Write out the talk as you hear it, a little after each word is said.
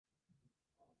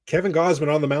Kevin Gausman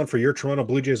on the mound for your Toronto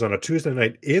Blue Jays on a Tuesday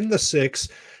night in the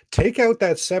sixth. Take out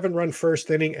that 7-run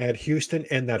first inning at Houston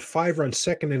and that 5-run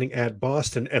second inning at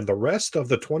Boston, and the rest of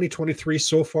the 2023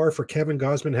 so far for Kevin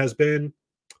Gausman has been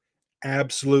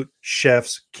absolute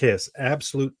chef's kiss,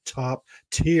 absolute top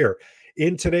tier.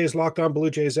 In today's Locked On Blue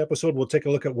Jays episode, we'll take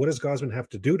a look at what does Gausman have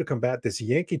to do to combat this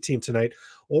Yankee team tonight.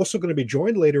 Also going to be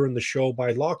joined later in the show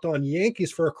by Locked On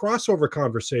Yankees for a crossover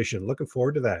conversation. Looking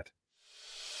forward to that.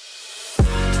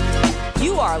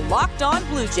 You are Locked On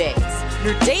Blue Jays,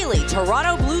 your daily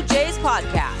Toronto Blue Jays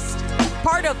podcast.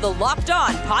 Part of the Locked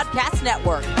On Podcast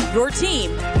Network, your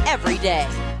team every day.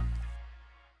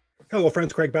 Hello,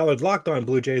 friends. Craig Ballard, Locked On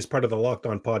Blue Jays, part of the Locked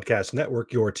On Podcast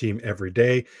Network, your team every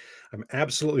day. I'm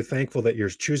absolutely thankful that you're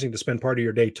choosing to spend part of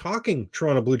your day talking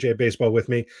Toronto Blue Jay baseball with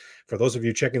me. For those of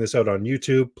you checking this out on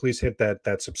YouTube, please hit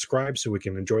that subscribe so we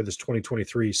can enjoy this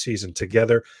 2023 season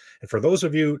together. And for those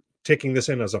of you taking this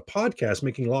in as a podcast,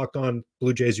 making Locked On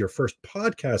Blue Jays your first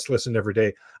podcast listen every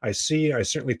day, I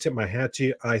certainly tip my hat to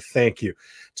you. I thank you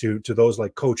to those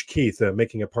like Coach Keith,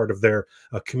 making it part of their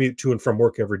commute to and from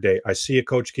work every day. I see you,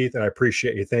 Coach Keith, and I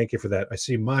appreciate you. Thank you for that. I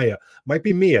see Maya, might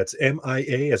be Mia, it's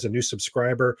MIA, as a new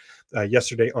subscriber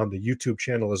yesterday on the YouTube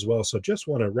channel as well. So just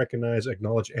want to recognize,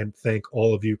 acknowledge, and thank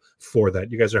all of you for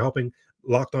that. You guys are helping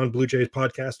Locked On Blue Jays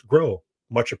podcast grow.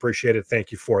 Much appreciated.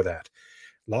 Thank you for that.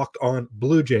 Locked On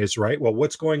Blue Jays, right? Well,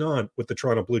 what's going on with the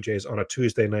Toronto Blue Jays on a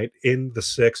Tuesday night in the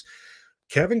sixth?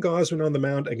 Kevin Gausman on the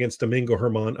mound against Domingo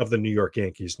German of the New York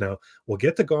Yankees. Now, we'll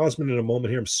get to Gausman in a moment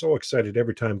here. I'm so excited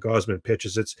every time Gausman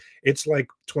pitches. It's like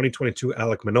 2022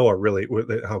 Alek Manoah, really,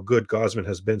 with how good Gausman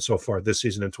has been so far this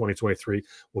season in 2023.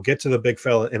 We'll get to the big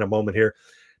fella in a moment here.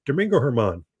 Domingo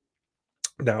German.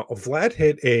 Now, Vlad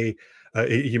hit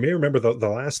you may remember the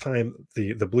last time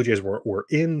the Blue Jays were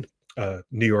in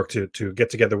New York to get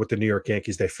together with the New York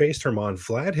Yankees. They faced German.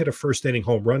 Vlad hit a first inning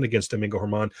home run against Domingo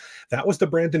German. That was the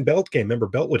Brandon Belt game. Remember,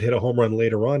 Belt would hit a home run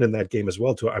later on in that game as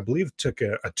well, I believe took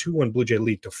a 2-1 Blue Jay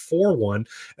lead to 4-1,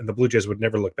 and the Blue Jays would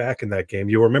never look back in that game.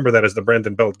 You remember that as the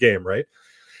Brandon Belt game, right?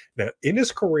 Now, in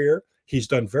his career, he's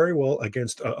done very well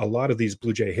against a lot of these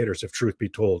Blue Jay hitters, if truth be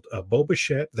told. Bo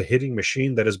Bichette, the hitting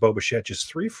machine that is Bo Bichette, just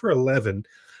 3 for 11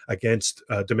 against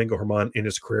Domingo German in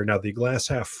his career. Now, the glass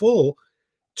half full,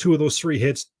 2 of those 3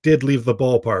 hits did leave the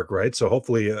ballpark, right? So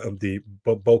hopefully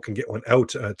Bo can get one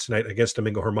out tonight against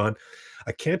Domingo German.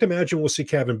 I can't imagine we'll see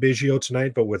Kevin Biggio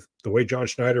tonight, but with the way John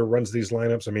Schneider runs these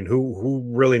lineups, I mean, who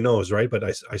really knows, right? But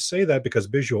I say that because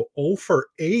Biggio 0 for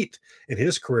 8 in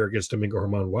his career against Domingo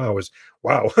German.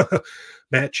 Wow.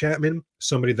 Matt Chapman,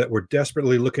 somebody that we're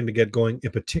desperately looking to get going,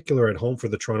 in particular at home for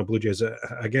the Toronto Blue Jays.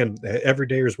 Again,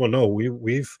 everydayers will know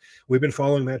we've been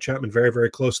following Matt Chapman very, very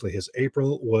closely. His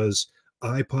April was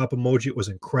eye pop emoji. It was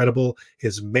incredible.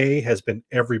 His May has been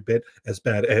every bit as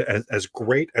bad, as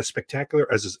great, as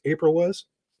spectacular as his April was.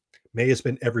 May has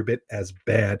been every bit as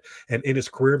bad. And in his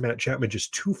career, Matt Chapman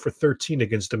just 2 for 13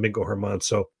 against Domingo German.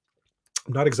 So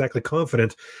I'm not exactly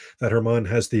confident that German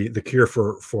has the cure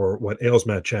for what ails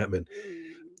Matt Chapman.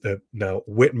 Now,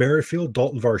 Whit Merrifield,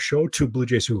 Dalton Varsho, 2 Blue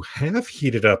Jays who have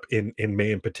heated up in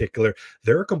May in particular,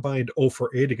 they're a combined 0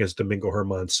 for 8 against Domingo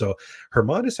German. So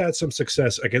German has had some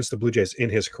success against the Blue Jays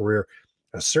in his career.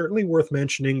 Certainly worth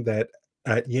mentioning that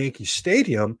at Yankee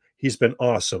Stadium, he's been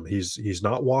awesome. He's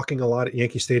not walking a lot at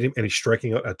Yankee Stadium, and he's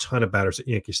striking out a ton of batters at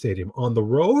Yankee Stadium. On the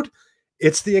road,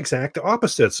 it's the exact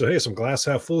opposite. So, hey, some glass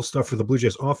half full stuff for the Blue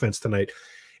Jays offense tonight.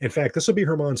 In fact, this will be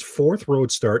German's 4th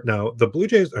road start. Now, the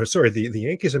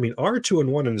Yankees, are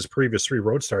 2-1 in his previous 3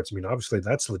 road starts. I mean, obviously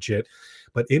that's legit.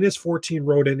 But in his 14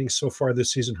 road innings so far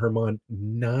this season, German,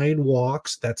 9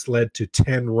 walks. That's led to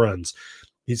 10 runs.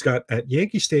 He's got at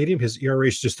Yankee Stadium, his ERA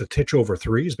is just a titch over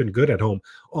 3. He's been good at home.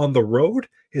 On the road,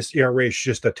 his ERA is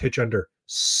just a titch under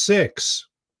 6.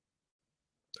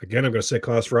 Again, I'm going to say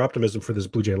cause for optimism for this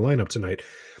Blue Jay lineup tonight.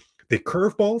 The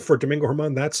curveball for Domingo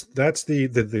German, that's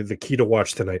the key to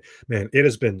watch tonight. Man, it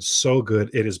has been so good.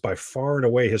 It is by far and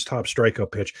away his top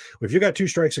strikeout pitch. If you got 2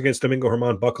 strikes against Domingo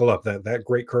German, buckle up. That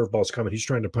great curveball is coming. He's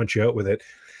trying to punch you out with it.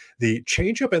 The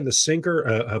changeup and the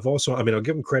sinker have also, I'll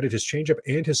give him credit. His changeup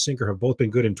and his sinker have both been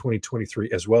good in 2023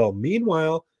 as well.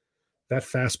 Meanwhile, that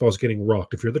fastball is getting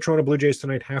rocked. If you're the Toronto Blue Jays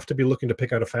tonight, have to be looking to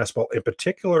pick out a fastball, in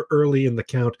particular early in the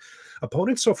count.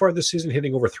 Opponents so far this season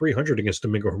hitting over 300 against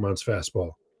Domingo German's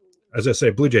fastball. As I say,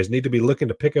 Blue Jays need to be looking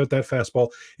to pick out that fastball,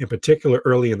 in particular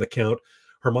early in the count.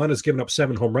 German has given up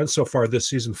 7 home runs so far this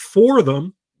season, 4 of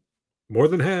them, more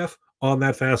than half, on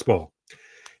that fastball.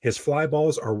 His fly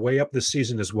balls are way up this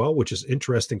season as well, which is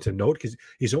interesting to note because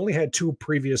he's only had 2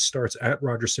 previous starts at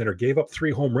Rogers Center, gave up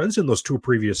 3 home runs in those 2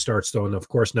 previous starts, though. And of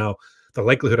course, now the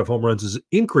likelihood of home runs is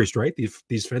increased, right?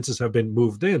 These fences have been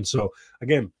moved in. So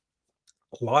again,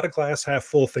 a lot of glass half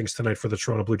full things tonight for the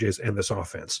Toronto Blue Jays and this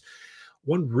offense.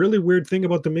 One really weird thing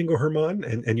about Domingo German,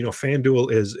 and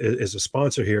FanDuel is a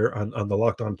sponsor here on the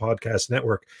Locked On Podcast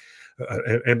Network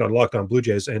and on Locked On Blue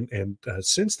Jays. And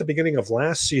since the beginning of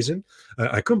last season,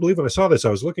 I couldn't believe when I saw this. I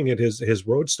was looking at his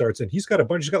road starts, and he's got a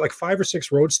bunch. He's got like 5 or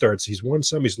 6 road starts. He's won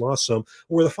some, he's lost some,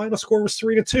 where the final score was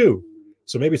 3-2.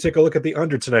 So maybe take a look at the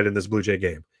under tonight in this Blue Jay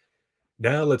game.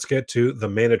 Now let's get to the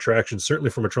main attraction, certainly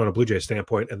from a Toronto Blue Jays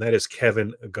standpoint, and that is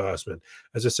Kevin Gausman.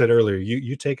 As I said earlier,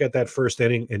 you take out that first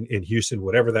inning in Houston,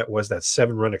 whatever that was, that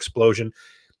 7-run explosion,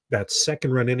 that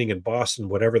second run inning in Boston,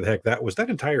 whatever the heck that was,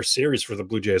 that entire series for the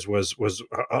Blue Jays was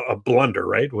a blunder,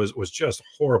 right? Was just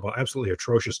horrible, absolutely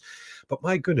atrocious. But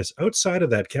my goodness, outside of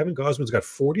that, Kevin Gausman's got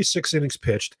 46 innings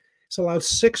pitched. He's allowed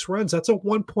 6 runs. That's a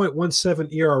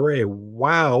 1.17 ERA.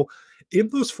 Wow. In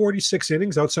those 46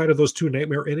 innings, outside of those 2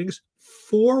 nightmare innings,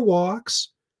 4 walks,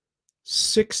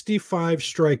 65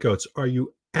 strikeouts. Are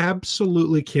you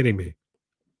absolutely kidding me?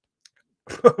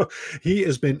 He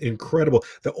has been incredible.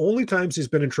 The only times he's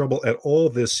been in trouble at all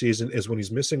this season is when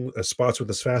he's missing spots with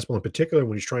his fastball, in particular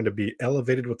when he's trying to be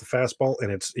elevated with the fastball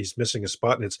and he's missing a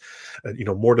spot, and it's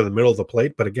more to the middle of the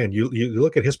plate. But again, you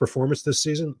look at his performance this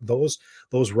season, those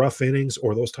rough innings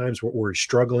or those times where he's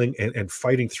struggling and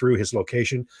fighting through his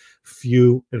location,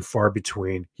 few and far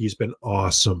between. He's been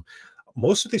awesome.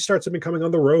 Most of these starts have been coming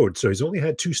on the road, so he's only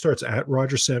had 2 starts at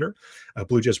Rogers Center.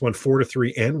 Blue Jays won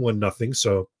 4-3 and 1-0,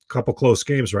 so a couple close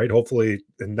games, right? Hopefully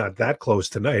not that close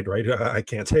tonight, right? I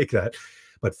can't take that.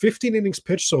 But 15 innings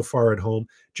pitched so far at home,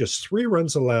 just 3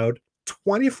 runs allowed,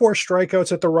 24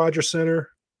 strikeouts at the Rogers Center,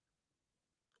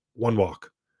 1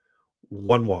 walk.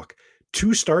 1 walk.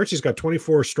 2 starts, he's got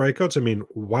 24 strikeouts. I mean,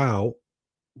 wow,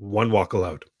 1 walk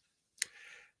allowed.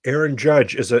 Aaron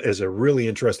Judge is a really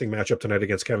interesting matchup tonight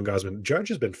against Kevin Gausman. Judge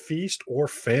has been feast or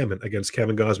famine against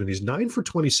Kevin Gausman. He's 9 for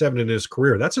 27 in his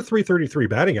career. That's a .333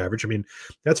 batting average. I mean,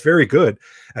 that's very good.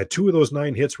 2 of those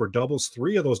 9 hits were doubles.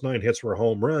 3 of those 9 hits were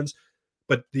home runs.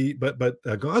 But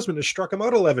Gausman has struck him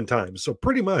out 11 times. So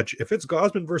pretty much, if it's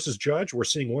Gausman versus Judge, we're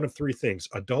seeing one of 3 things: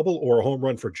 a double or a home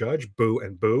run for Judge, boo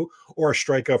and boo, or a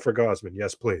strikeout for Gausman.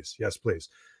 Yes, please. Yes, please.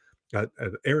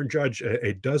 Aaron Judge,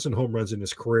 a dozen home runs in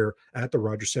his career at the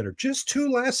Rogers Center, just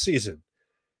 2 last season.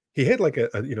 He hit like a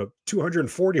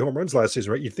 240 home runs last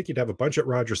season, right? You'd think he'd have a bunch at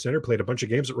Rogers Center, played a bunch of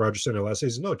games at Rogers Center last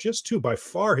season. No, just 2, by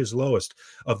far his lowest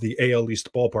of the AL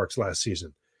East ballparks last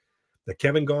season. The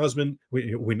Kevin Gausman,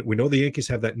 we know the Yankees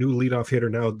have that new leadoff hitter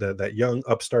now, that young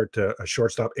upstart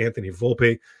shortstop, Anthony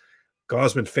Volpe.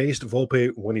 Gausman faced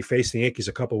Volpe when he faced the Yankees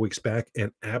a couple weeks back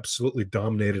and absolutely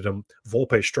dominated him.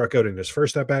 Volpe struck out in his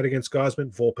first at-bat against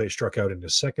Gausman. Volpe struck out in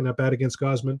his second at-bat against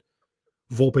Gausman.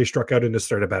 Volpe struck out in his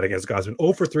third at-bat against Gausman.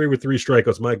 0 for 3 with 3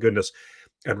 strikeouts, my goodness.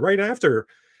 And right after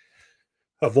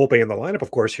Volpe in the lineup,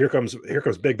 of course, here comes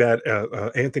big bad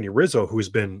Anthony Rizzo, who's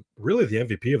been really the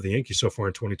MVP of the Yankees so far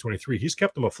in 2023. He's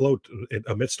kept them afloat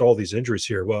amidst all these injuries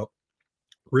here. Well,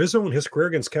 Rizzo in his career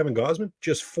against Kevin Gausman,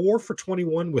 just 4 for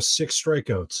 21 with 6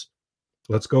 strikeouts.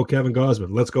 Let's go, Kevin Gausman.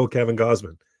 Let's go, Kevin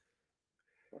Gausman.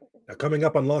 Now, coming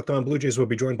up on Locked On Blue Jays, we'll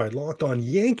be joined by Locked On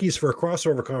Yankees for a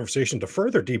crossover conversation to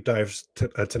further deep dive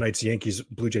tonight's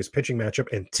Yankees-Blue Jays pitching matchup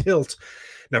and tilt.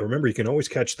 Now, remember, you can always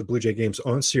catch the Blue Jay games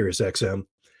on SiriusXM.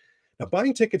 Now,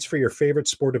 buying tickets for your favorite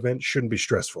sport event shouldn't be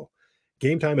stressful.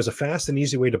 Game Time is a fast and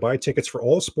easy way to buy tickets for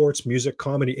all sports, music,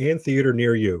 comedy, and theater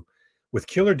near you. With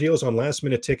killer deals on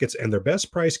last-minute tickets and their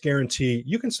best price guarantee,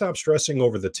 you can stop stressing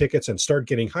over the tickets and start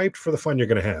getting hyped for the fun you're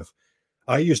going to have.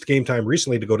 I used Game Time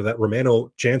recently to go to that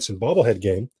Romano Jansen bobblehead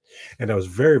game, and I was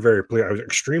very, very pleased. I was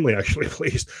extremely actually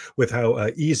pleased with how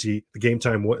easy the Game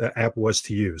Time app was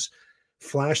to use.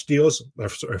 Flash deals,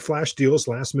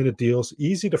 last-minute deals,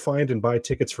 easy to find and buy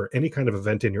tickets for any kind of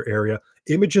event in your area,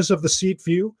 images of the seat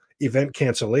view, event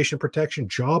cancellation protection,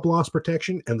 job loss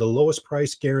protection, and the lowest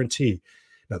price guarantee.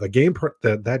 Now,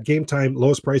 that Game Time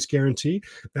lowest price guarantee,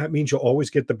 that means you'll always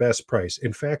get the best price.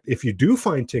 In fact, if you do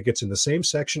find tickets in the same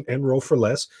section and row for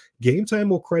less, Game Time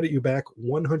will credit you back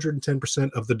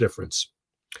 110% of the difference.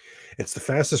 It's the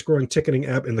fastest growing ticketing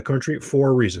app in the country for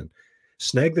a reason.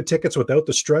 Snag the tickets without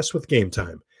the stress with Game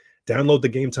Time. Download the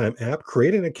Game Time app,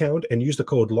 create an account, and use the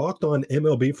code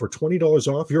LOCKEDONMLB for $20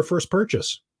 off your first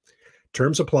purchase.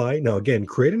 Terms apply. Now, again,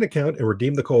 create an account and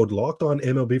redeem the code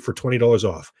LOCKEDONMLB for $20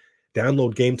 off.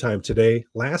 Download Game Time today.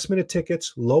 Last-minute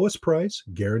tickets, lowest price,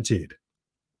 guaranteed.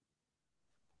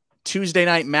 Tuesday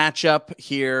night matchup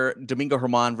here, Domingo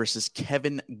German versus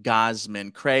Kevin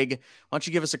Gausman. Craig, why don't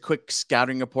you give us a quick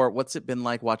scouting report? What's it been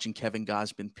like watching Kevin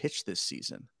Gausman pitch this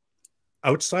season?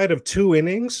 Outside of 2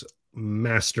 innings,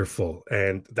 masterful,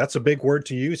 and that's a big word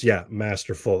to use. Yeah,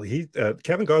 masterful.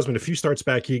 Kevin Gausman, a few starts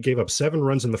back, he gave up 7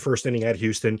 runs in the first inning at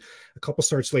Houston. A couple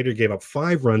starts later, he gave up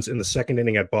 5 runs in the second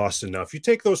inning at Boston. Now, if you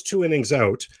take those 2 innings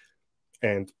out,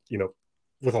 and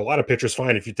with a lot of pitchers,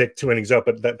 fine if you take 2 innings out,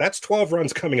 but that's 12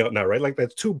 runs coming out now, right? Like,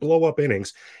 that's 2 blow-up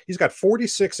innings. He's got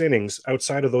 46 innings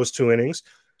outside of those 2 innings.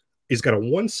 He's got a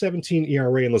 1.17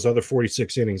 ERA in those other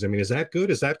 46 innings. I mean, is that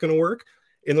good? Is that going to work?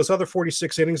 In those other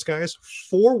 46 innings, guys,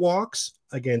 4 walks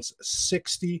against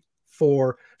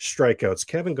 64 strikeouts.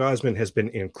 Kevin Gausman has been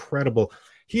incredible.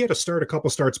 He had a couple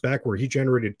starts back where he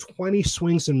generated 20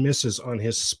 swings and misses on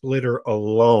his splitter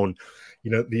alone.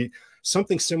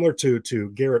 Something similar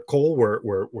to Garrett Cole,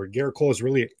 where Garrett Cole is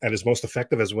really at his most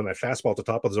effective as when that fastball at the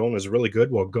top of the zone is really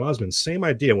good. Well, Gausman, same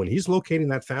idea. When he's locating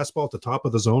that fastball at the top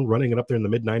of the zone, running it up there in the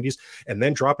mid-90s, and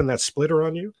then dropping that splitter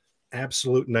on you,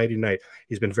 absolute nighty-night.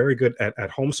 He's been very good at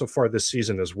home so far this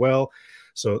season as well.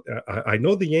 So I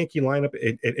know the Yankee lineup,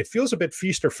 it feels a bit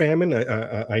feast or famine.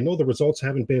 I know the results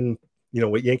haven't been,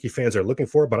 what Yankee fans are looking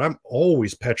for, but I'm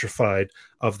always petrified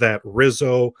of that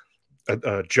Rizzo,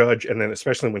 Judge, and then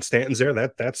especially when Stanton's there,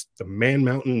 that's the man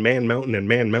mountain, and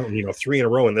man mountain, 3 in a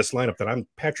row in this lineup that I'm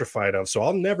petrified of. So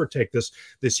I'll never take this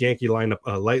Yankee lineup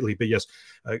lightly. But yes,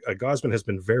 Gausman has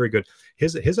been very good.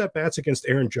 His at bats against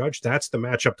Aaron Judge, that's the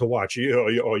matchup to watch.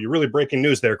 You're really breaking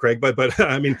news there, Craig. But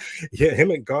I mean,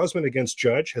 him and Gausman against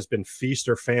Judge has been feast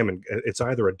or famine. It's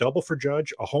either a double for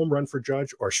Judge, a home run for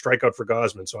Judge, or a strikeout for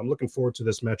Gausman. So I'm looking forward to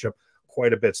this matchup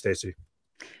quite a bit, Stacey.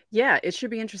 Yeah, it should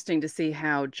be interesting to see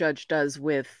how Judge does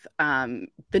with the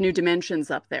new dimensions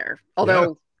up there.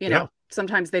 Although,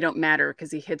 sometimes they don't matter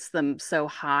because he hits them so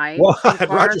high. Well, at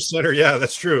Rogers Center, yeah,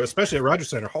 that's true. Especially at Rogers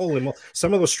Center. Holy moly.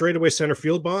 Some of those straightaway center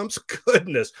field bombs,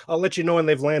 goodness. I'll let you know when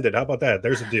they've landed. How about that?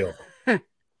 There's a deal. Yeah,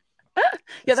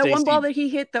 that one ball that he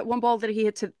hit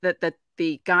that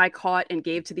the guy caught and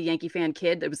gave to the Yankee fan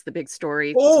kid. That was the big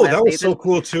story. Oh, that was so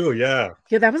cool too. Yeah.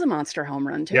 Yeah, that was a monster home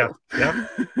run too. Yeah.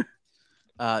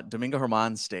 Domingo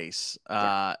German, Stace,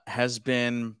 has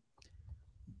been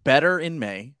better in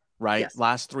May, right? Yes.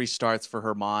 Last 3 starts for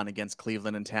German against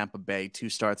Cleveland and Tampa Bay, 2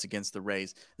 starts against the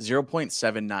Rays,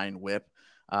 0.79 whip.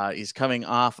 He's coming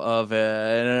off of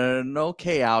an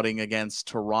okay outing against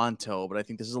Toronto, but I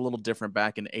think this is a little different.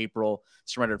 Back in April,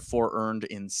 surrendered 4 earned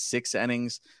in 6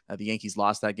 innings. The Yankees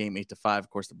lost that game 8-5. Of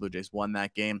course, the Blue Jays won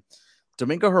that game.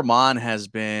 Domingo German has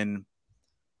been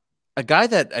a guy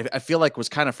that I feel like was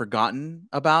kind of forgotten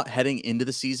about heading into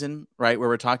the season, right? Where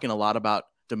we're talking a lot about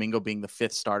Domingo being the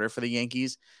 5th starter for the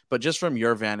Yankees. But just from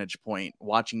your vantage point,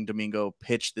 watching Domingo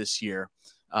pitch this year,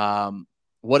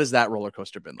 what has that roller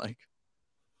coaster been like?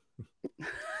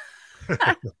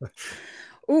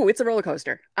 Ooh, it's a roller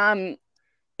coaster. As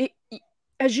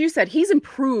you said, he's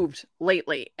improved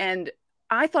lately. And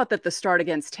I thought that the start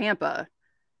against Tampa,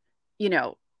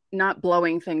 not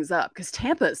blowing things up, because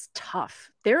Tampa is tough.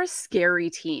 They're a scary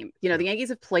team. The Yankees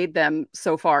have played them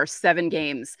so far 7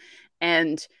 games.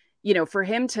 And, for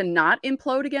him to not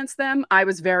implode against them, I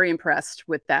was very impressed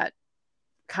with that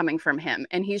coming from him.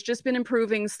 And he's just been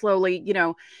improving slowly.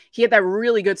 He had that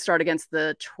really good start against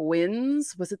the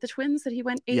Twins. Was it the Twins that he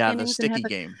went 8 innings? Yeah, the sticky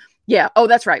game. Yeah. Oh,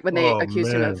 that's right. When they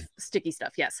accused him of sticky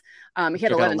stuff. Yes. He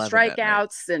had 11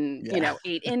 strikeouts and,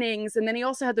 8 innings. And then he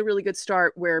also had the really good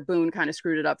start where Boone kind of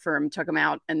screwed it up for him, took him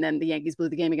out. And then the Yankees blew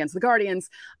the game against the Guardians.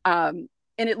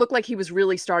 And it looked like he was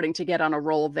really starting to get on a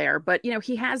roll there. But,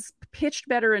 he has pitched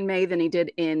better in May than he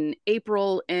did in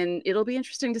April. And it'll be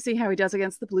interesting to see how he does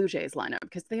against the Blue Jays lineup,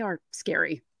 because they are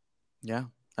scary. Yeah,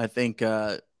 I think,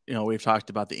 we've talked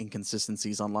about the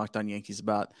inconsistencies on Locked On Yankees,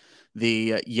 about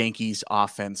the Yankees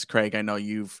offense. Craig, I know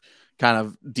you've kind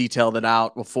of detailed it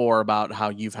out before about how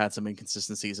you've had some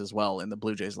inconsistencies as well in the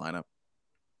Blue Jays lineup.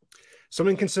 Some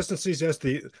inconsistencies, yes.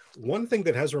 The one thing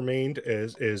that has remained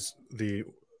is the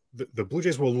Blue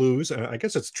Jays will lose. I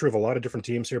guess it's true of a lot of different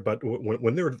teams here, but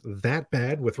when they're that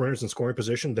bad with runners in scoring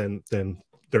position, then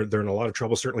they're in a lot of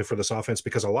trouble, certainly for this offense,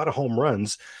 because a lot of home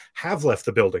runs have left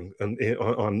the building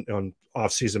on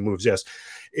off-season moves. Yes,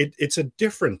 it's a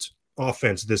different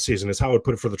offense this season, is how I would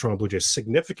put it, for the Toronto Blue Jays.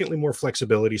 Significantly more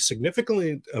flexibility,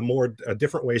 significantly more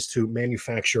different ways to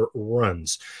manufacture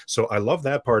runs. So I love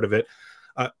that part of it.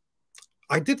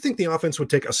 I did think the offense would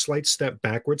take a slight step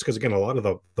backwards, because, again, a lot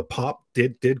of the pop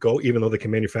did go, even though they can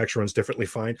manufacture runs differently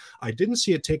fine. I didn't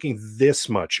see it taking this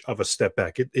much of a step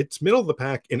back. It's middle of the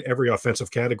pack in every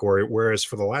offensive category, whereas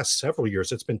for the last several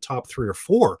years, it's been top 3 or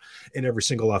 4 in every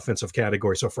single offensive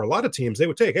category. So for a lot of teams, they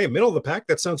would take, hey, middle of the pack,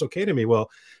 that sounds okay to me. Well,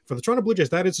 for the Toronto Blue Jays,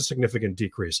 that is a significant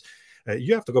decrease.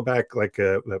 You have to go back like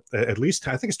at least,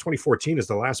 I think it's 2014 is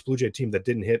the last Blue Jay team that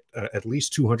didn't hit at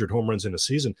least 200 home runs in a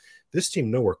season. This team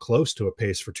nowhere close to a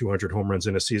pace for 200 home runs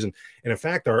in a season. And in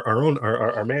fact,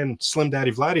 our man Slim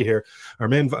Daddy Vladdy here, our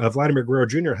man Vladimir Guerrero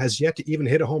Jr. has yet to even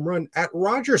hit a home run at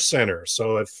Rogers Center.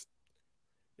 So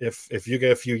if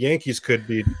you Yankees could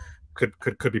be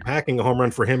packing a home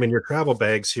run for him in your travel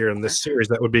bags here in this series,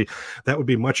 that would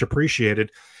be much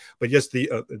appreciated. But yes, the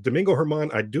Domingo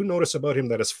German, I do notice about him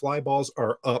that his fly balls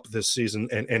are up this season,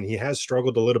 and he has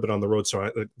struggled a little bit on the road.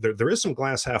 So there is some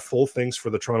glass half full things for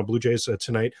the Toronto Blue Jays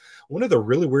tonight. One of the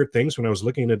really weird things when I was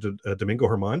looking at Domingo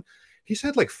German, he's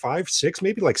had like 5, 6,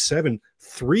 maybe like 7,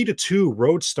 3-2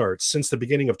 road starts since the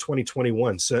beginning of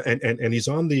 2021. So, and he's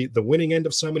on the winning end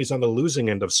of some, and he's on the losing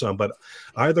end of some. But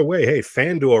either way, hey,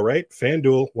 FanDuel, right?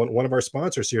 FanDuel, one of our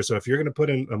sponsors here. So if you're going to put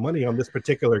in money on this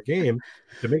particular game,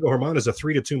 Domingo German is a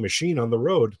 3-2 machine on the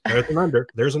road. There's an under.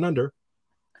 There's an under.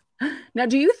 Now,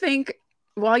 do you think,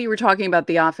 while you were talking about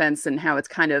the offense and how it's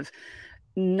kind of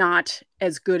not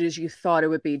as good as you thought it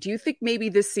would be, do you think maybe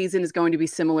this season is going to be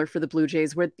similar for the Blue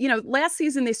Jays, where, last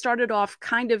season they started off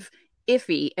kind of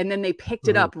iffy and then they picked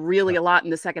it up really a lot in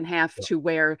the second half to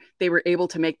where they were able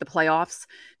to make the playoffs?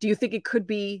 Do you think it could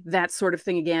be that sort of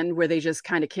thing again, where they just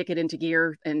kind of kick it into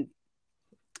gear and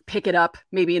pick it up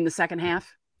maybe in the second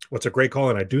half? Well, it's a great call,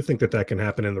 and I do think that can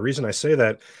happen. And the reason I say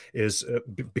that is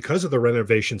because of the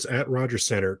renovations at Rogers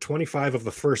Center. 25 of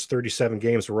the first 37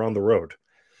 games were on the road.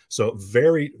 So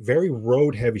very, very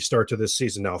road-heavy start to this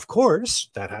season. Now, of course,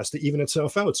 that has to even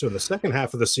itself out. So in the second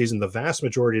half of the season, the vast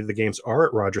majority of the games are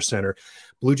at Rogers Center.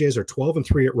 Blue Jays are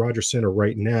 12-3 at Rogers Center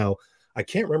right now. I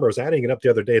can't remember. I was adding it up the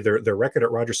other day. Their record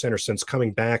at Rogers Center since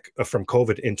coming back from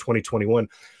COVID in 2021.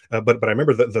 But I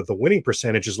remember the winning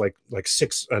percentage is like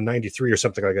 693 or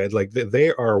something like that. Like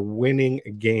they are winning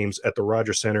games at the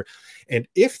Rogers Center. And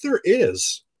if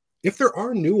there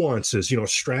are nuances,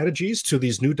 strategies to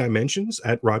these new dimensions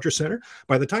at Rogers Center,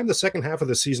 by the time the second half of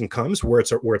the season comes, where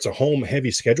it's a home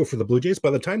heavy schedule for the Blue Jays, by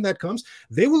the time that comes,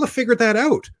 they will have figured that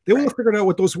out. They will have figured out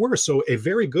what those were. So a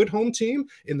very good home team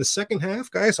in the second half,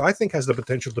 guys, I think has the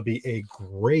potential to be a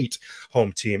great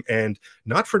home team. And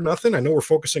not for nothing, I know we're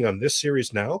focusing on this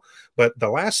series now, but the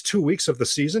last 2 weeks of the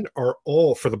season are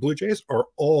all, for the Blue Jays, are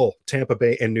all Tampa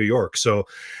Bay and New York. So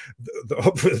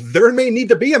there may need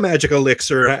to be a magic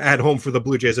elixir at home for the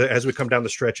Blue Jays as we come down the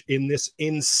stretch in this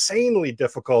insanely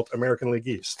difficult American League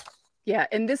East. Yeah,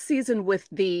 and this season with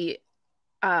the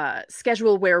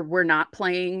schedule where we're not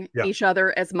playing each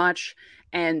other as much,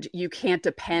 and you can't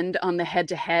depend on the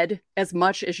head-to-head as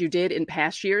much as you did in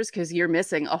past years, because you're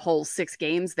missing a whole 6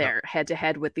 games there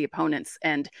head-to-head with the opponents.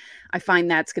 And I find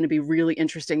that's going to be really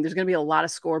interesting. There's going to be a lot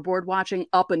of scoreboard watching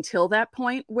up until that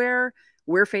point where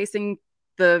we're facing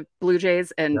the Blue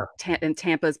Jays and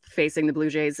Tampa's facing the Blue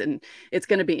Jays. And it's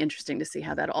going to be interesting to see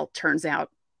how that all turns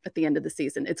out at the end of the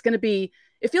season. It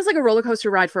feels like a roller coaster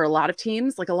ride for a lot of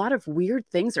teams. Like, a lot of weird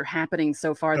things are happening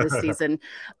so far this season.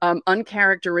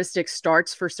 Uncharacteristic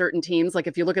starts for certain teams. Like,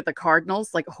 if you look at the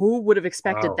Cardinals, like, who would have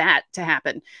expected that to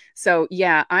happen? So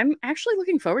yeah, I'm actually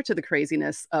looking forward to the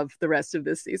craziness of the rest of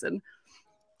this season.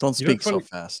 Don't speak so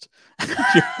fast.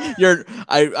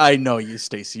 I know you,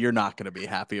 Stacey. You're not going to be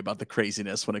happy about the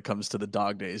craziness when it comes to the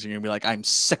dog days. You're going to be like, I'm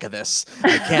sick of this.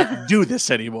 I can't do this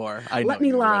anymore. Let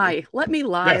me lie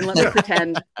and let me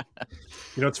pretend.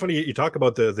 It's funny you talk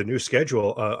about the new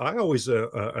schedule. I always,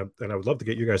 and I would love to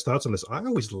get you guys' thoughts on this. I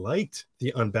always liked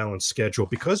the unbalanced schedule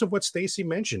because of what Stacey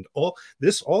mentioned. All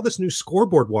this new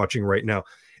scoreboard watching right now.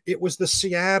 It was the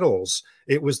Seattles.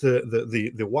 It was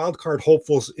the wild card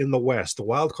hopefuls in the West, the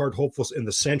wild card hopefuls in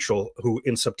the Central, who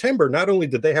in September, not only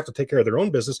did they have to take care of their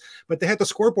own business, but they had the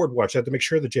scoreboard watch. They had to make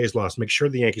sure the Jays lost, make sure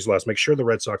the Yankees lost, make sure the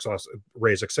Red Sox lost,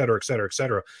 Rays, et cetera, et cetera, et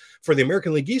cetera. For the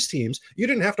American League East teams, you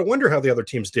didn't have to wonder how the other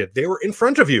teams did. They were in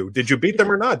front of you. Did you beat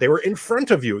them or not? They were in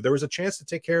front of you. There was a chance to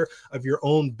take care of your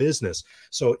own business.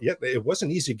 So yeah, it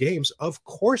wasn't easy games. Of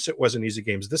course it wasn't easy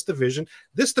games. This division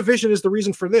is the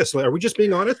reason for this. Are we just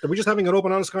being honest? Are we just having an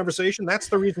open, honest conversation? That's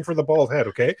the reason for the bald head,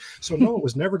 okay? So no, it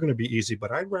was never going to be easy,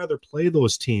 but I'd rather play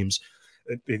those teams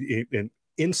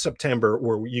in September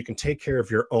where you can take care of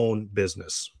your own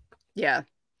business. Yeah.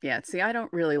 See, I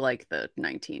don't really like the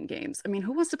 19 games. I mean,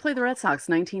 who wants to play the Red Sox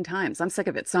 19 times? I'm sick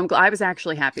of it. So I was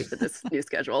actually happy for this new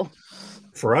schedule.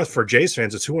 For us, for Jays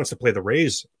fans, it's who wants to play the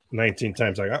Rays 19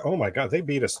 times. Like, oh my God, they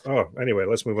beat us. Oh, anyway,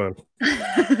 let's move on.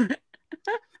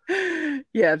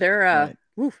 Yeah, they're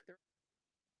oof.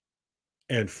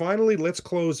 And finally, let's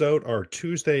close out our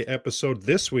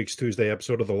this week's Tuesday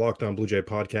episode of the Locked On Blue Jay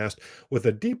podcast with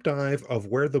a deep dive of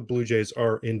where the Blue Jays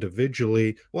are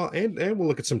individually. Well, and we'll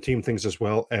look at some team things as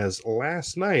well, as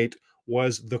last night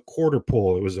was the quarter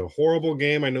pole. It was a horrible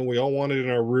game. I know we all wanted it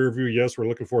in our rear view. Yes, we're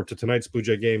looking forward to tonight's Blue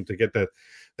Jay game to get that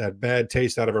bad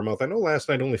taste out of our mouth. I know last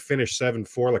night only finished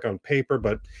 7-4 like on paper,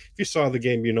 but if you saw the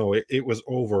game, you know it was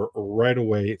over right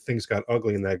away. Things got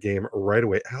ugly in that game right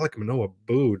away. Alek Manoah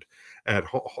booed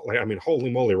holy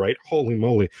moly, right? Holy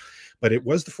moly. But it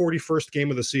was the 41st game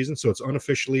of the season, so it's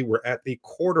unofficially, we're at the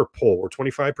quarter pole. We're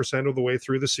 25% of the way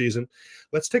through the season.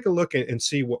 Let's take a look and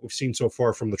see what we've seen so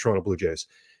far from the Toronto Blue Jays.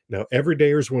 Now,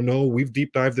 everydayers will know we've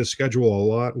deep dived this schedule a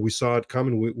lot. We saw it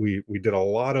coming. We did a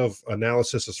lot of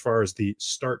analysis as far as the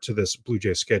start to this Blue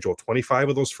Jays schedule. 25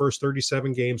 of those first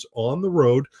 37 games on the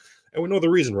road. And we know the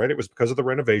reason, right? It was because of the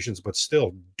renovations, but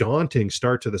still daunting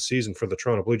start to the season for the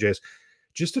Toronto Blue Jays.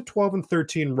 Just a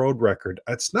 12-13 road record.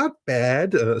 That's not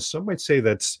bad. Some might say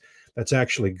that's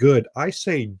actually good. I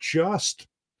say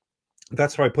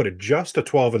that's how I put it. Just a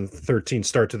 12-13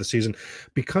 start to the season,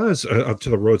 because to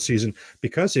the road season,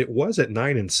 because it was at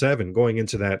 9-7 going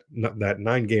into that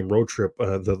 9-game road trip.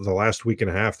 The last week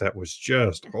and a half, that was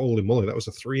just holy moly. That was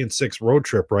a 3-6 road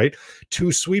trip, right?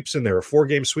 2 sweeps in there, a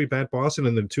 4-game sweep at Boston,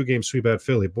 and then 2-game sweep at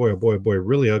Philly. Boy, oh boy, oh boy,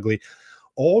 really ugly.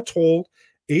 All told,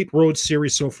 8 road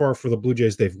series so far for the Blue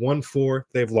Jays. They've won 4,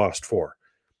 they've lost 4.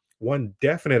 One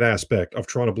definite aspect of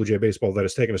Toronto Blue Jay baseball that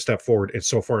has taken a step forward and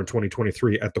so far in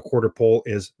 2023 at the quarter pole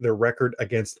is their record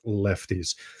against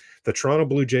lefties. The Toronto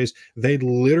Blue Jays, they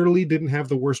literally didn't have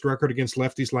the worst record against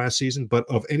lefties last season, but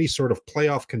of any sort of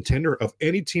playoff contender, of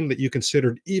any team that you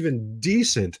considered even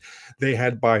decent, they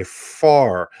had by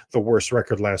far the worst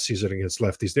record last season against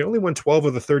lefties. They only won 12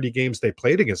 of the 30 games they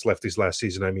played against lefties last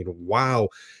season. I mean, wow.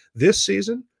 This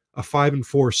season, a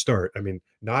 5-4 start. I mean,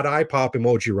 not eye pop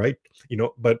emoji, right? You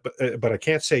know, but I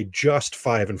can't say just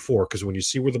 5-4, because when you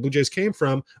see where the Blue Jays came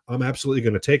from, I'm absolutely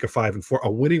going to take a 5-4, a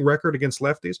winning record against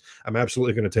lefties. I'm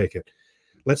absolutely going to take it.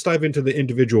 Let's dive into the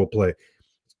individual play.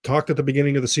 Talked at the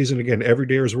beginning of the season again.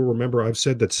 Everydayers will remember I've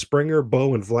said that Springer,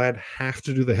 Bo, and Vlad have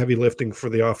to do the heavy lifting for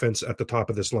the offense at the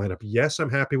top of this lineup. Yes, I'm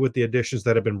happy with the additions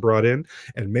that have been brought in,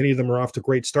 and many of them are off to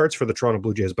great starts for the Toronto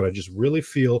Blue Jays, but I just really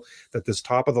feel that this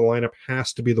top of the lineup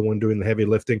has to be the one doing the heavy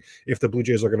lifting if the Blue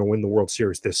Jays are going to win the World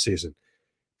Series this season.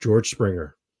 George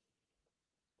Springer.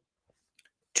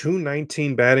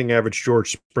 219 batting average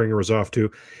George Springer is off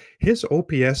to. His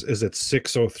OPS is at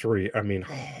 603. I mean,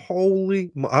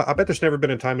 I bet there's never been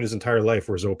a time in his entire life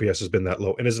where his OPS has been that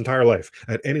low, in his entire life,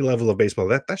 at any level of baseball.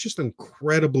 That's just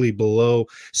incredibly below,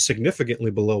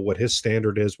 significantly below what his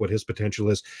standard is, what his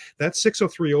potential is. That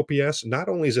 603 OPS, not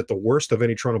only is it the worst of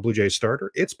any Toronto Blue Jays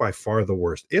starter, it's by far the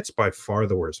worst. It's by far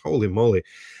the worst. Holy moly.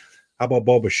 How about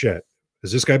Bo Bichette?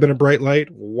 Has this guy been a bright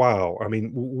light? Wow. I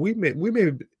mean, we may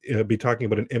be talking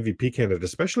about an MVP candidate,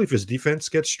 especially if his defense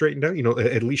gets straightened out, you know,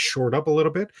 at least shored up a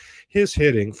little bit. His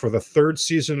hitting for the 3rd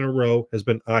season in a row has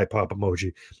been eye pop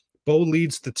emoji. Bo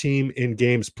leads the team in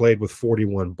games played with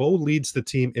 41. Bo leads the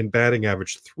team in batting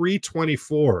average,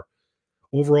 324.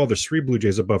 Overall, there's 3 Blue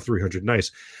Jays above 300.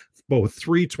 Nice. Bo,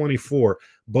 324.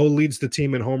 Bo leads the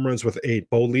team in home runs with 8.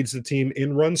 Bo leads the team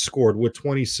in runs scored with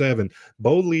 27.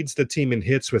 Bo leads the team in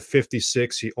hits with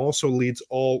 56. He also leads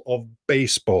all of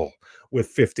baseball with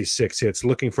 56 hits,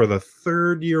 looking for the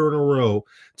 3rd year in a row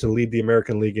to lead the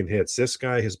American League in hits. This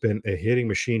guy has been a hitting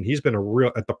machine. He's been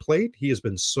at the plate, he has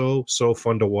been so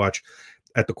fun to watch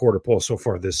at the quarter pole so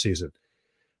far this season.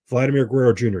 Vladimir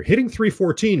Guerrero Jr. hitting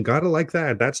 314. Gotta like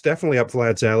that. That's definitely up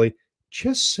Vlad's alley.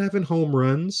 Just 7 home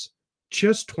runs,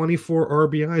 just 24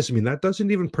 RBIs. I mean, that doesn't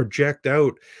even project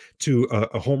out to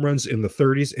home runs in the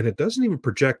 30s, and it doesn't even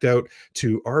project out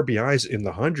to RBIs in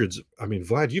the hundreds. I mean,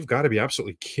 Vlad, you've got to be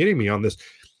absolutely kidding me on this.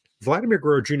 Vladimir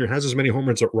Guerrero Jr. has as many home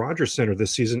runs at Rogers Center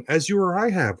this season as you or I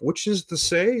have, which is to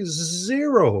say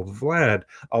 0. Vlad,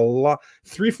 a lot.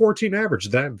 314 average.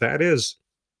 That is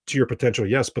to your potential,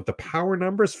 yes, but the power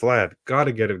numbers, Vlad, got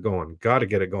to get it going. Got to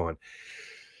get it going.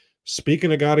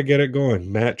 Speaking of got to get it going,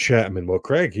 Matt Chapman. Well,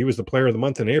 Craig, he was the player of the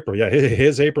month in April. Yeah,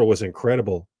 his April was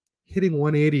incredible. Hitting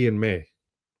 180 in May.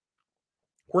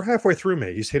 We're halfway through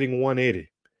May. He's hitting 180.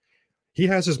 He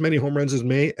has as many home runs in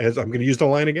May as, I'm going to use the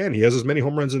line again, he has as many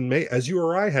home runs in May as you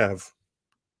or I have.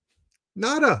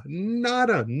 Nada,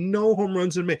 no home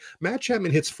runs in May. Matt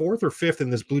Chapman hits 4th or 5th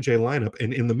in this Blue Jay lineup,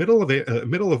 and in the middle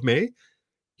of May,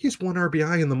 he's 1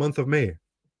 RBI in the month of May.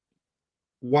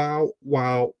 Wow.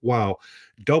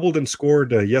 Doubled and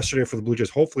scored yesterday for the Blue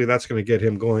Jays. Hopefully that's going to get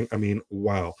him going. I mean,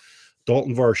 wow.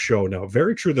 Dalton Varsho. Now,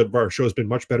 very true that Varsho has been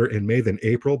much better in May than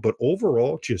April, but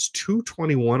overall, just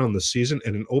 221 on the season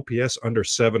and an OPS under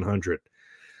 700.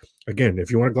 Again,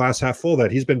 if you want a glass half full,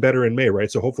 that he's been better in May,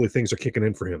 right? So hopefully things are kicking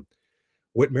in for him.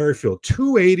 Whit Merrifield,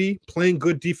 280, playing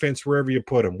good defense wherever you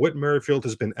put him. Whit Merrifield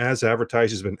has been as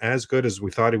advertised. He's been as good as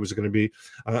we thought he was going to be.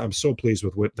 I'm so pleased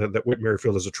with that Whit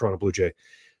Merrifield is a Toronto Blue Jay.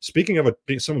 Speaking of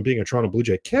someone being a Toronto Blue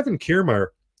Jay, Kevin Kiermaier,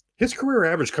 his career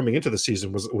average coming into the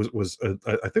season was I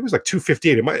think it was like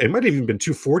 258. It might have even been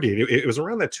 248. It was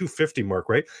around that 250 mark,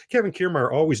 right? Kevin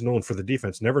Kiermaier, always known for the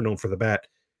defense, never known for the bat.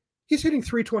 He's hitting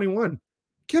 321.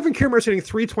 Kevin Kiermaier's hitting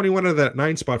 321 out of that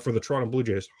 9 spot for the Toronto Blue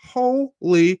Jays.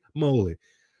 Holy moly.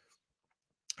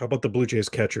 How about the Blue Jays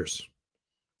catchers?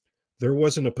 There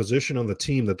wasn't a position on the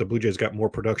team that the Blue Jays got more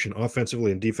production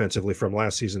offensively and defensively from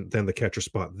last season than the catcher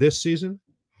spot. This season,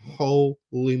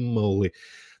 holy moly.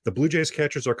 The Blue Jays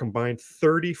catchers are combined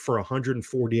 30 for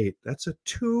 148. That's a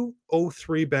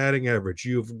 203 batting average.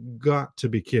 You've got to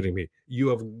be kidding me. You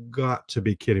have got to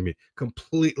be kidding me.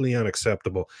 Completely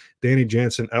unacceptable. Danny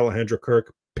Jansen, Alejandro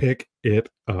Kirk, pick it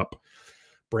up.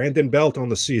 Brandon Belt on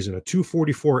the season, a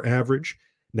 244 average.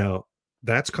 Now,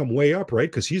 that's come way up, right?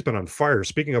 Because he's been on fire.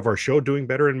 Speaking of our show doing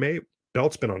better in May,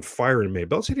 Belt's been on fire in May.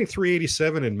 Belt's hitting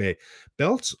 387 in May.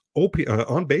 Belt's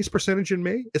on-base percentage in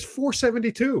May is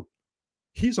 472.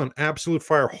 He's on absolute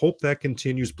fire. Hope that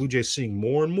continues. Blue Jays seeing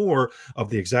more and more of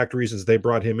the exact reasons they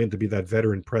brought him in to be that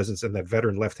veteran presence and that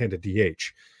veteran left-handed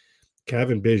DH.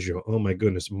 Kevin Biggio, oh my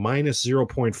goodness, minus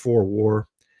 0.4 WAR,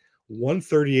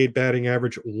 138 batting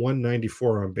average,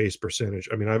 194 on base percentage.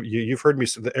 I mean, you've heard me,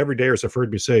 every dayers have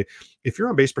heard me say, if your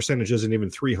on base percentage isn't even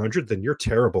 300, then you're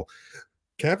terrible.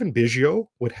 Kevin Biggio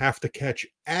would have to catch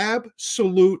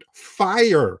absolute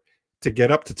fire to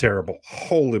get up to terrible.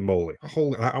 Holy moly.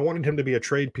 I wanted him to be a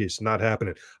trade piece. Not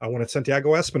happening. I wanted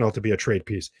Santiago Espinal to be a trade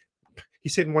piece.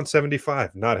 He's hitting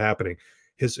 175. Not happening.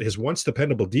 His once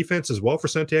dependable defense as well for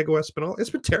Santiago Espinal.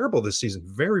 It's been terrible this season.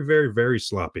 Very, very, very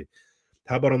sloppy.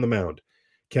 How about on the mound?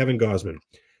 Kevin Gausman.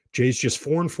 Jays just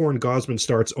 4-4 in Gausman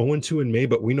starts, 0-2 in May,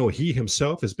 but we know he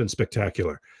himself has been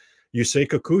spectacular. Yusei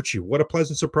Kikuchi, what a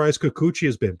pleasant surprise Kikuchi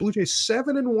has been. Blue Jays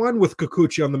 7-1 with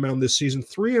Kikuchi on the mound this season,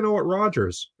 3-0 at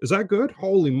Rogers. Is that good?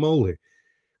 Holy moly.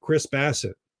 Chris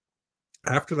Bassett.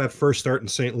 After that first start in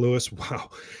St. Louis, wow.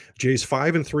 Jays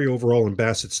 5-3 overall in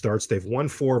Bassett starts. They've won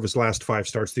 4 of his last 5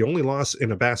 starts. The only loss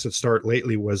in a Bassett start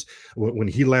lately was when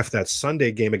he left that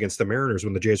Sunday game against the Mariners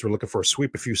when the Jays were looking for a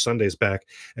sweep a few Sundays back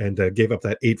and gave up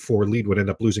that 8-4 lead, would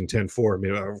end up losing 10-4. I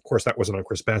mean, of course, that wasn't on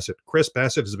Chris Bassett. Chris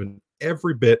Bassett has been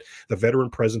every bit the veteran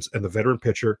presence and the veteran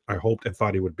pitcher I hoped and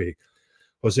thought he would be.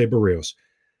 Jose Barrios.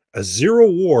 A 0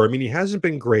 WAR. I mean, he hasn't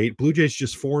been great. Blue Jays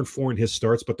just 4-4 in his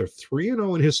starts, but they're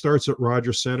 3-0 in his starts at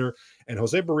Rogers Center. And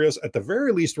Jose Barrios, at the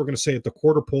very least, we're going to say at the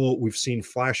quarter pole, we've seen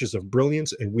flashes of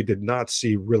brilliance, and we did not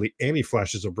see really any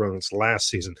flashes of brilliance last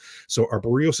season. So are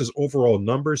Barrios' overall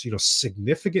numbers,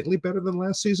 significantly better than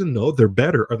last season? No, they're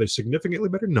better. Are they significantly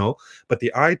better? No. But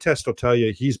the eye test will tell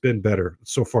you he's been better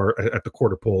so far at the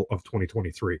quarter pole of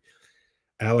 2023.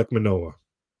 Alek Manoah.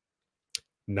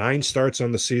 9 starts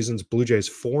on the seasons. Blue Jays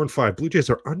 4-5. Blue Jays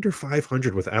are under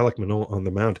 500 with Alek Manoah on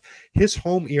the mound. His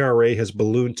home ERA has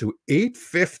ballooned to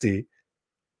 8.50.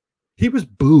 He was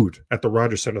booed at the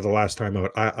Rogers Center the last time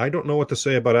out. I don't know what to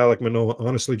say about Alek Manoah.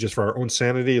 Honestly, just for our own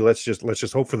sanity, let's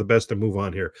just hope for the best and move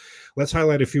on here. Let's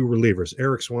highlight a few relievers.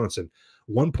 Eric Swanson,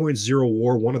 1.0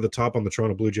 WAR, one of the top on the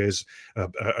Toronto Blue Jays,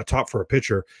 a top for a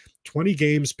pitcher. 20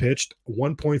 games pitched,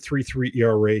 1.33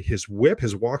 ERA. His whip,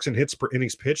 his walks and hits per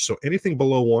innings pitched, so anything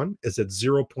below 1 is at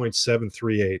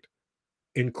 0.738.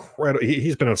 Incredible.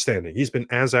 He's been outstanding. He's been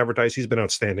as advertised. He's been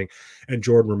outstanding. And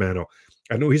Jordan Romano.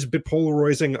 I know he's a bit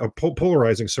polarizing.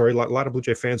 Sorry, a lot of Blue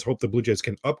Jay fans hope the Blue Jays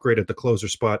can upgrade at the closer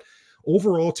spot.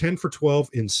 Overall, 10 for 12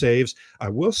 in saves. I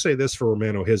will say this for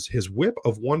Romano. His whip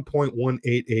of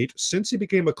 1.188, since he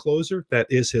became a closer, that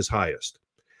is his highest.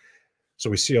 So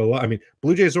we see a lot. I mean,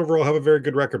 Blue Jays overall have a very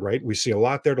good record, right? We see a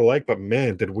lot there to like, but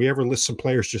man, did we ever list some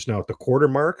players just now at the quarter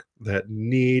mark that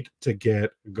need to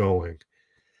get going.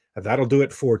 And that'll do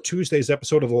it for Tuesday's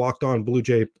episode of the Locked On Blue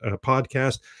Jay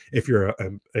podcast. If you're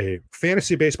a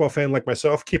fantasy baseball fan like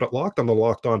myself, keep it locked on the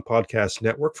Locked On Podcast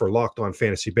Network for Locked On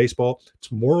Fantasy Baseball.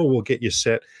 Tomorrow we'll get you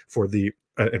set for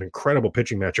an incredible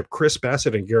pitching matchup. Chris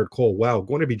Bassett and Garrett Cole. Wow,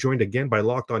 going to be joined again by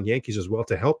Locked On Yankees as well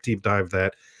to help deep dive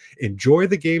that. Enjoy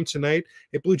the game tonight.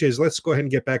 Hey, Blue Jays, let's go ahead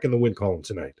and get back in the win column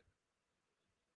tonight.